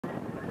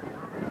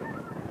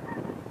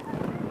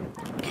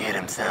Get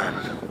him,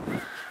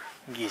 son.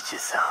 Get you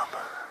some.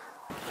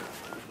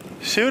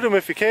 Shoot him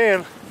if you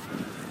can.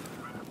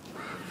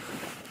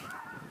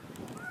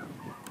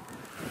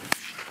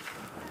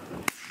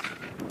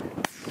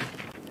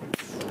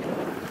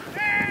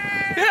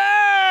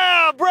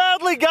 Yeah!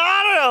 Bradley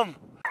got him!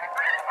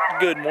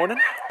 Good morning.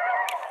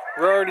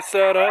 We're already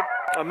set up.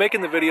 I'm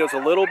making the videos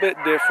a little bit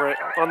different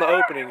on the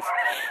openings.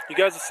 You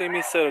guys have seen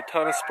me set a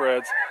ton of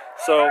spreads,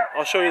 so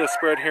I'll show you the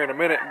spread here in a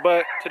minute.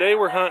 But today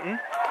we're hunting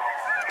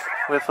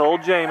with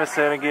old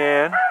Jameson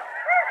again.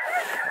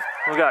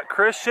 We got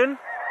Christian,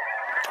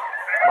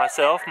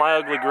 myself, my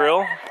ugly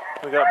grill.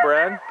 We got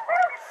Brad,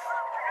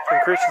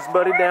 and Christian's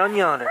buddy down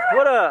yonder.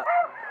 What up?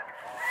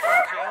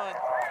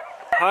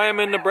 I am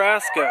in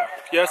Nebraska.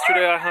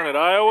 Yesterday I hunted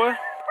Iowa.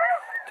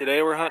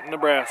 Today we're hunting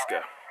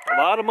Nebraska.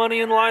 A lot of money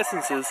in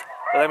licenses,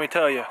 let me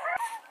tell you.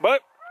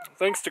 But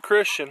thanks to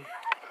Christian,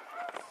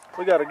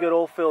 we got a good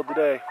old field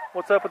today.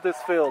 What's up with this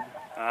field?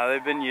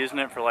 They've been using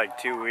it for like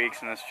 2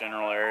 weeks in this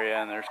general area,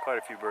 and there's quite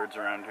a few birds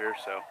around here,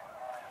 so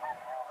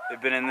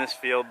they've been in this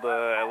field.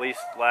 At least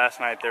last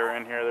night they were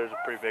in here. There's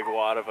a pretty big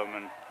wad of them,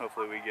 and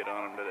hopefully we get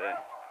on them today.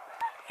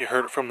 You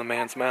heard it from the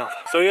man's mouth.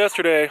 So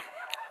yesterday,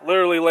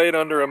 literally laid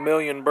under 1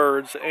 million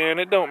birds, and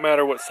it don't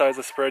matter what size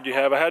of spread you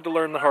have. I had to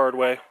learn the hard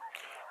way.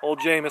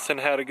 Old Jameson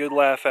had a good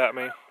laugh at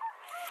me.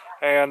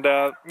 And,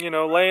 you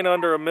know, laying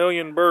under 1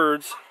 million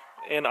birds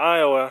in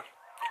Iowa,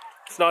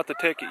 it's not the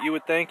ticket. You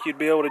would think you'd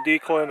be able to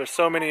decoy, and there's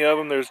so many of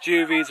them. There's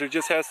juvies, there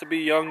just has to be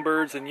young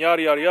birds, and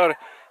yada, yada, yada.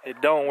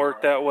 It don't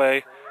work that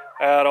way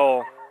at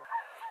all.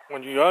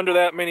 When you're under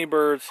that many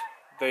birds,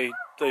 they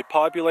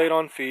populate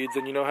on feeds,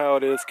 and you know how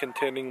it is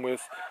contending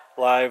with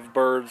live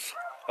birds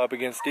up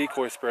against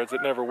decoy spreads.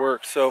 It never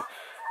works. So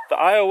the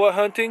Iowa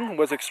hunting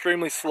was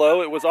extremely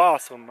slow. It was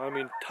awesome. I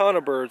mean, ton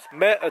of birds,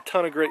 met a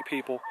ton of great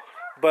people.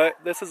 But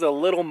this is a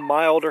little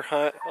milder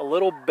hunt, a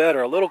little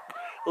better, a little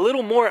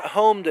more at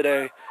home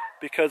today,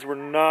 because we're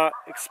not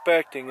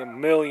expecting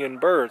 1 million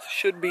birds. It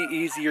should be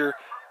easier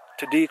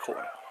to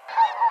decoy.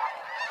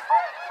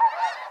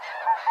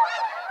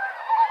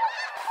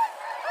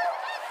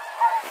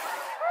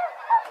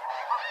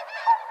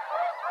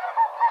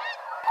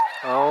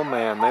 Oh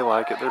man, they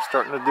like it. They're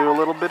starting to do a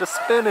little bit of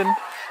spinning.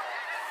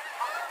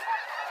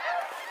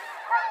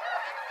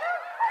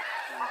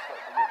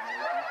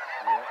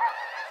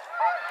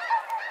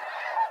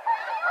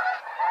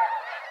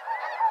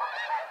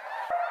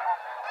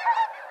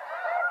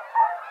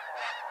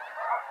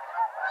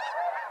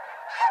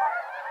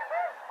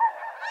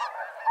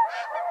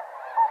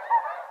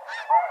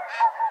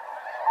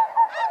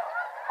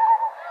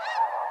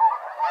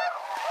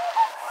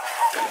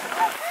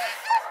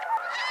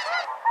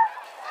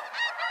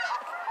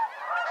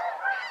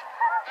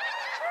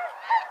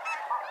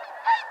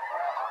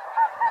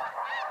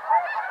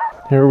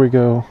 Here we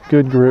go,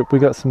 good grip. We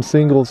got some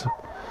singles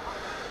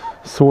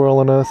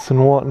swirling us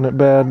and wanting it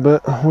bad,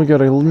 but we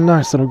got a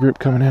nice little group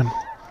coming in.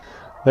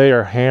 They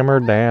are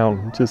hammered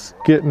down, just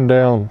getting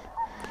down.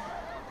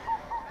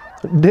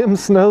 Dim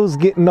snow's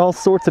getting all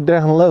sorts of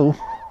down low.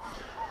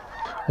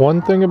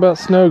 One thing about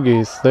snow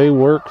geese, they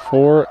work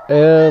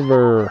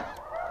forever.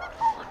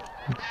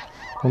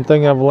 One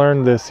thing I've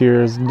learned this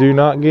year is do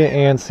not get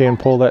antsy and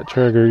pull that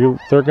trigger.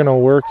 They're gonna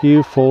work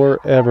you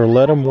forever.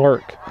 Let them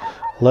work.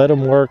 Let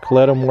them work,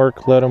 let them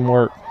work, let them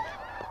work.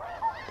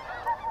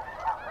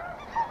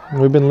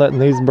 We've been letting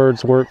these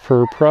birds work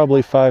for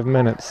probably 5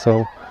 minutes,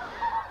 so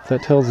if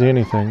that tells you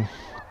anything.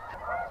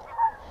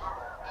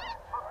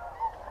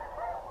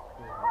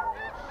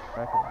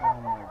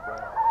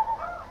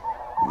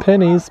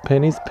 Pennies,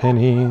 pennies,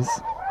 pennies.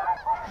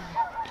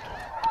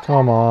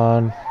 Come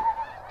on.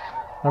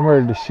 I'm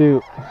ready to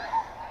shoot.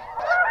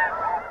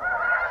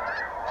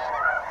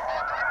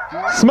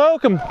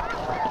 Smoke them!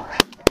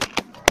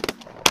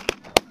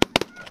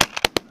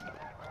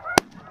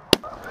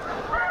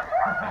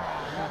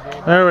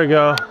 There we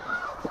go.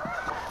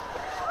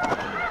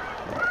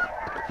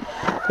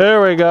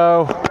 There we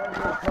go. Watch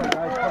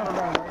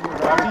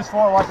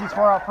these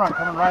four out front,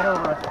 coming right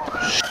over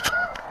us.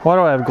 Why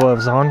do I have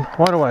gloves on?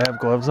 Why do I have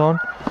gloves on?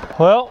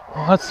 Well,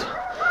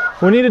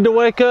 we needed to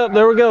wake up.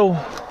 There we go.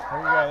 There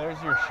you go, there's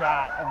your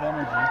shot of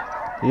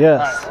energy.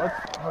 Yes. All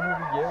right, how many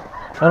did we get?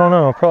 I don't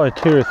know, probably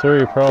 2 or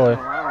 3, probably.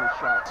 I only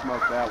shot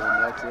smoke that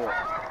one, that's it.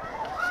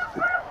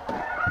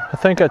 I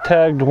think I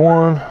tagged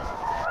one.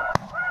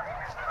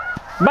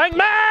 Bang,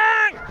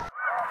 bang!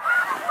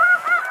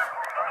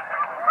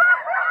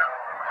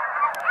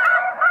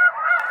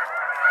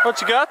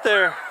 What you got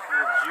there?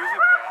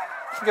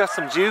 You got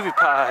some juvie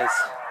pies.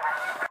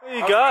 What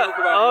you got?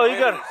 Oh, you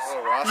got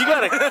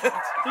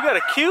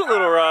a cute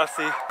little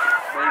Rossi. Maybe a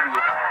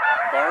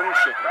barn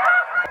chicken.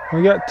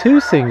 We got 2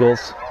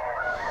 singles.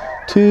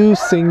 2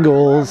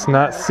 singles,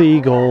 not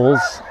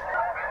seagulls.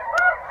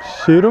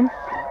 Shoot 'em.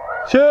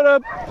 Shoot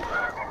 'em.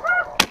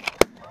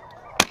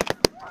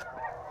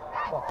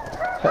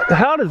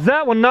 How does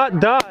that one not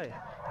die?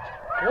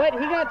 What?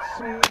 He got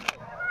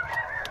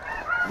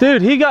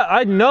Dude,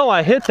 I know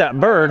I hit that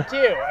bird.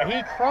 Dude,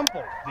 he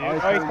crumpled, dude. Oh,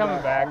 he's coming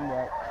back.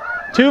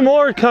 Two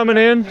more coming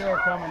in. Two are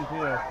coming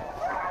too.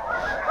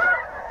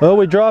 Well,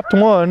 we dropped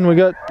one. We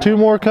got two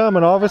more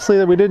coming.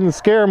 Obviously, we didn't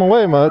scare them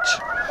away much.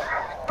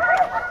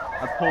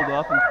 I pulled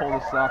up and pulled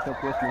the sock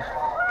up with me.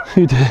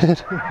 You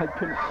did?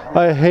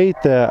 I hate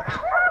that.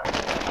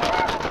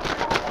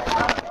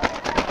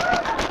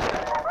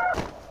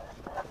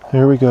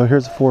 Here we go.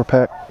 Here's a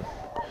 4-pack.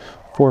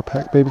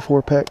 4-pack, baby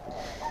 4-pack.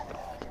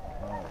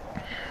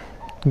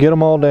 Get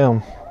them all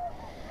down.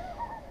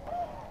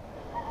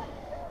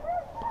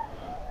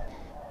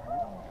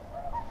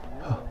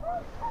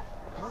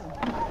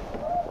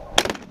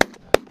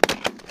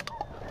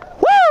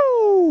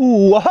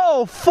 Woo!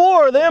 Oh,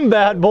 4 of them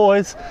bad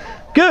boys.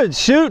 Good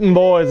shooting,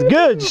 boys.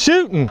 Good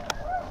shooting.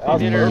 That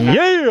was perfect.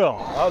 Yeah.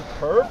 That was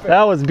perfect.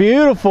 That was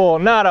beautiful.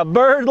 Not a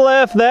bird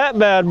left that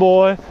bad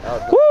boy.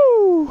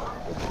 Woo!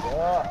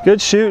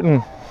 Good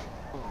shooting.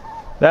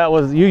 That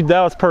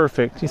was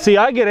perfect. You see,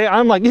 I get it.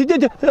 I'm like, I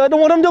don't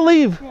want him to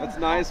leave. That's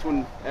nice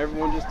when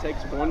everyone just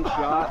takes one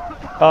shot.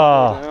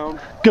 Oh,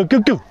 go, go,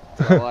 go.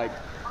 Like,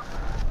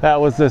 That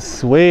was just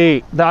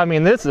sweet. I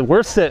mean, this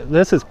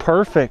is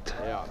perfect.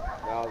 yeah,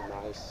 that was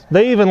nice.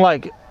 They even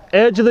like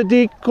edge of the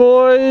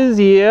decoys.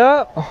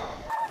 Yeah.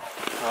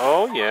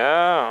 Oh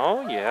yeah.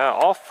 Oh yeah.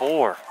 All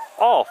 4.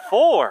 All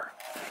 4.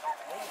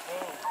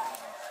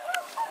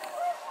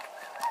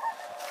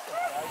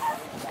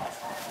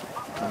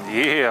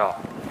 Yeah.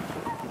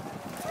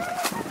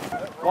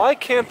 Why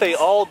can't they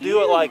all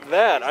do it like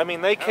that? I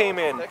mean, they came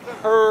in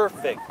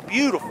perfect.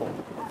 Beautiful.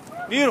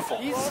 Beautiful.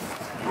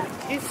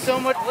 He's so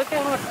much, look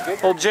how much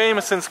bigger. Well,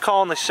 Jameson's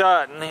calling the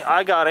shot, and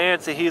I got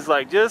antsy. He's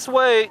like, just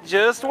wait,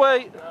 just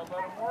wait.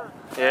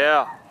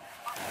 Yeah.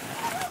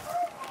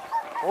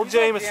 Well,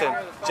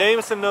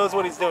 Jameson knows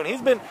what he's doing.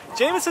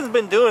 Jameson's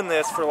been doing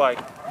this for like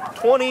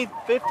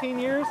 15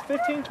 years?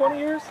 15, 20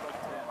 years?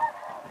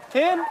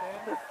 10?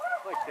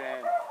 Like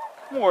 10.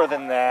 More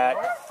than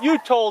that. You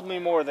told me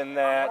more than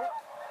that.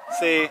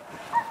 See,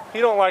 he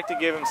don't like to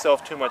give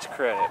himself too much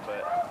credit,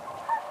 but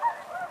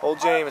old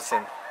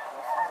Jameson,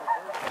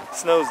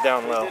 snow's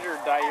down low.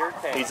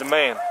 He's a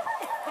man.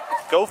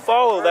 Go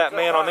follow that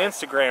man on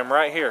Instagram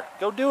right here.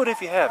 Go do it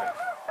if you haven't.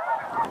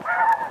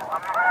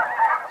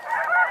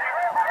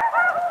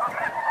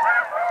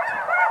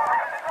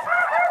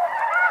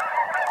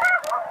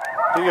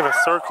 He's gonna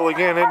circle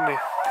again, isn't he?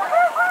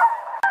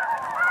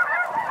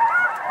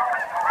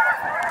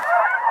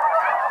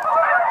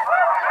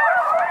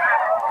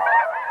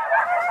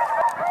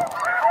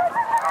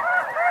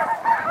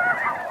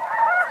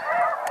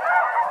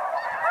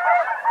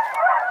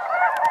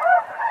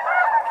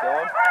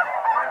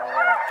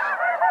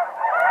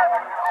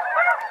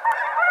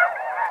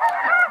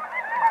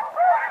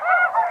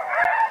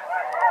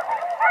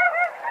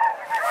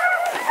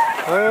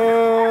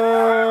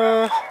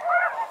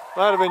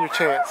 Might have been your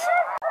chance. He's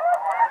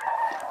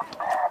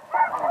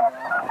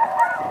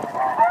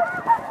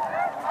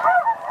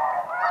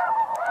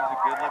a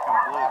good looking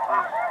blue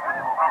too.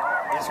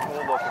 He's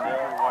cool looking,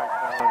 yeah, white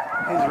color.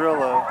 He's real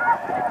low.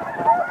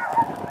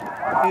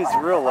 He's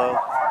real low.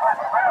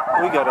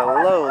 We got a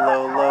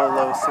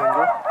low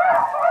single.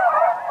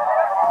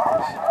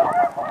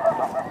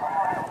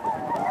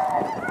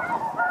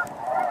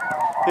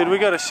 Dude, we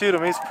gotta shoot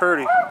him. He's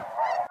pretty.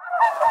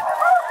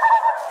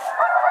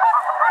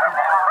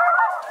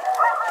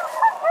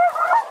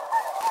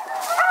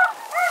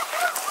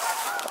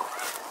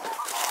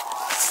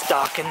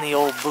 Stalking the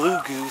old blue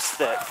goose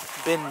that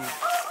been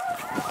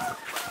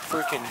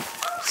freaking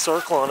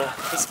circling us.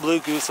 This blue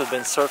goose has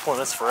been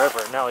circling us forever.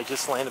 Now he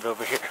just landed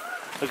over here.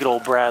 Look at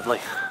old Bradley.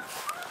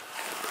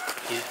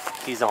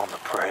 He's on the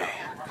prey.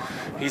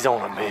 He's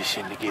on a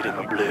mission to get him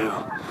a blue.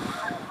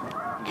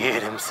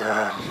 Get him,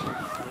 son.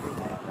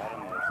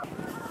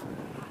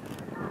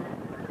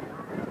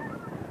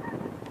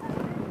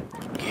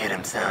 Get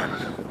him,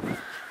 son.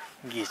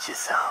 Get you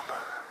some.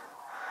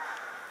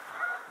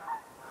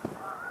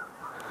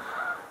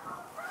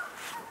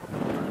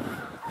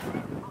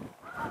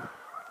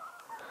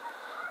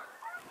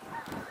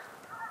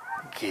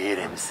 Get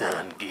him,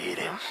 son, get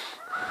him.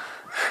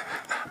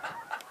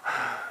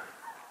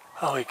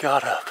 Oh, he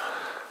got up.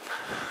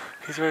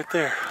 He's right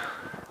there.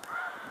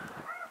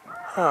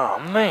 Oh,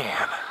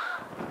 man.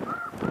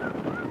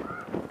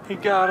 He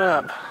got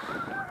up.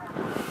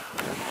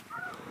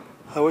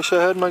 I wish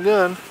I had my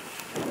gun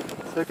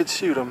so I could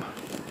shoot him.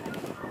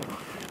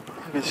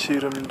 I could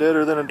shoot him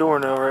deader than a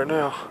doornail right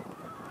now.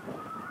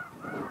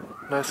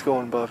 Nice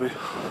going, Bobby.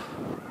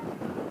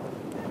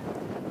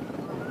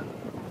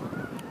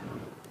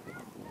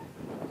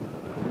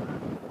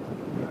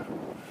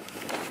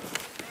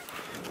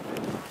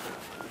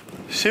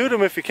 Shoot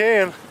him if you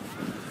can.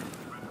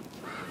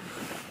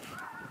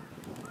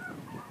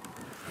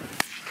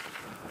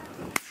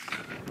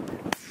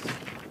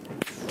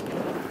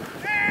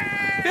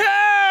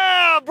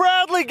 Yeah!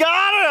 Bradley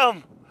got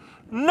him!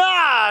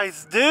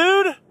 Nice,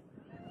 dude!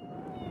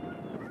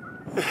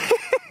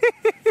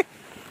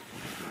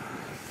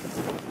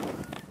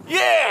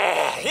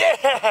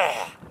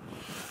 Yeah!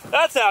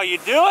 That's how you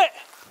do it!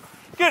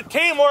 Good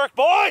teamwork,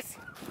 boys!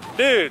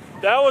 Dude,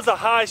 that was a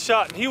high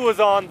shot and he was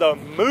on the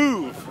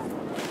move.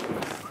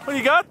 What do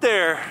you got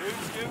there?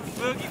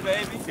 Goose boogie,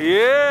 baby.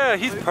 Yeah,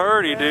 he's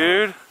purty,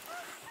 dude.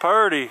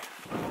 Purty.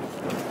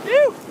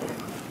 Ew.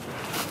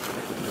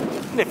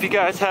 And if you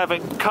guys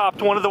haven't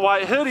copped one of the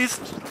white hoodies,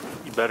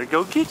 you better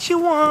go get you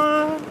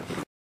one.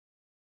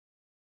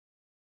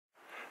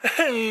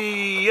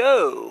 Hey,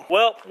 yo.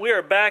 Well, we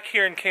are back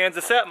here in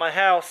Kansas at my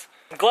house.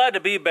 I'm glad to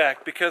be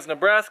back because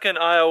Nebraska and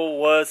Iowa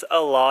was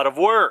a lot of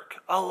work.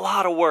 A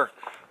lot of work,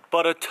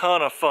 but a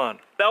ton of fun.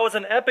 That was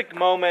an epic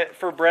moment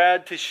for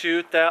Brad to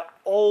shoot that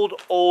old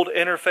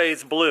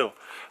Interphase blue.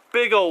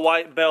 Big old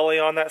white belly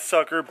on that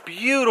sucker,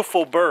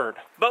 beautiful bird.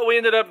 But we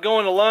ended up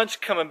going to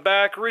lunch, coming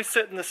back,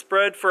 resetting the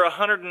spread for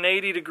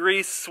 180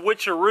 degree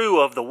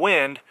switcheroo of the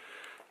wind.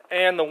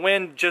 And the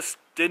wind just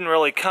didn't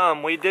really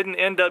come. We didn't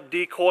end up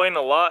decoying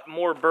a lot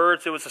more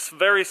birds. It was a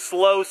very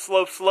slow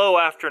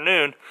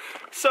afternoon.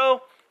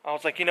 So I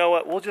was like, you know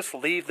what, we'll just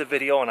leave the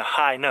video on a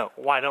high note.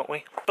 Why don't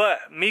we?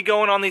 But me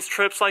going on these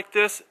trips like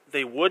this,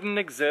 they wouldn't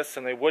exist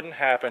and they wouldn't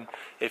happen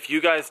if you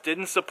guys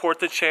didn't support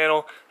the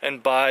channel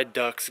and buy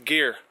DUX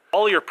gear.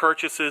 All your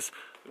purchases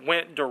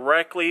went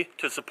directly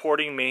to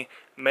supporting me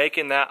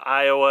making that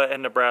Iowa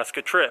and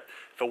Nebraska trip.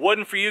 If it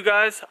wasn't for you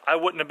guys, I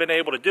wouldn't have been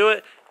able to do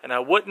it, and I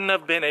wouldn't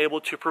have been able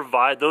to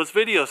provide those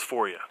videos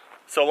for you.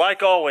 So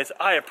like always,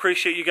 I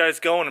appreciate you guys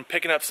going and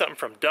picking up something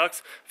from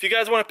DUX. If you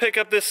guys want to pick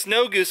up this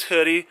Snow Goose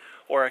hoodie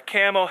or a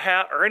camo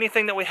hat or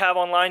anything that we have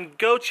online,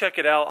 go check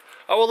it out.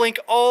 I will link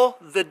all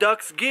the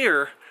DUX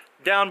gear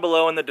down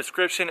below in the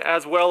description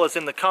as well as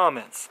in the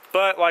comments.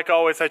 But like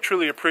always, I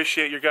truly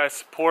appreciate your guys'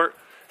 support.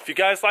 If you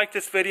guys like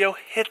this video,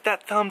 hit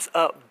that thumbs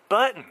up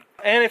button.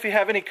 And if you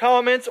have any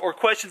comments or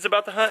questions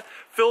about the hunt,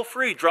 feel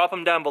free, drop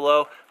them down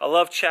below. I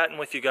love chatting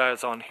with you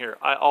guys on here.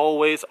 I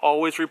always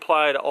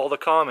reply to all the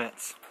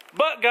comments.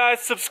 But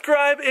guys,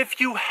 subscribe if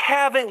you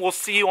haven't. We'll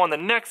see you on the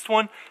next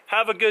one.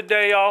 Have a good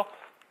day, y'all.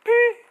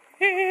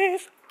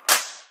 Peace.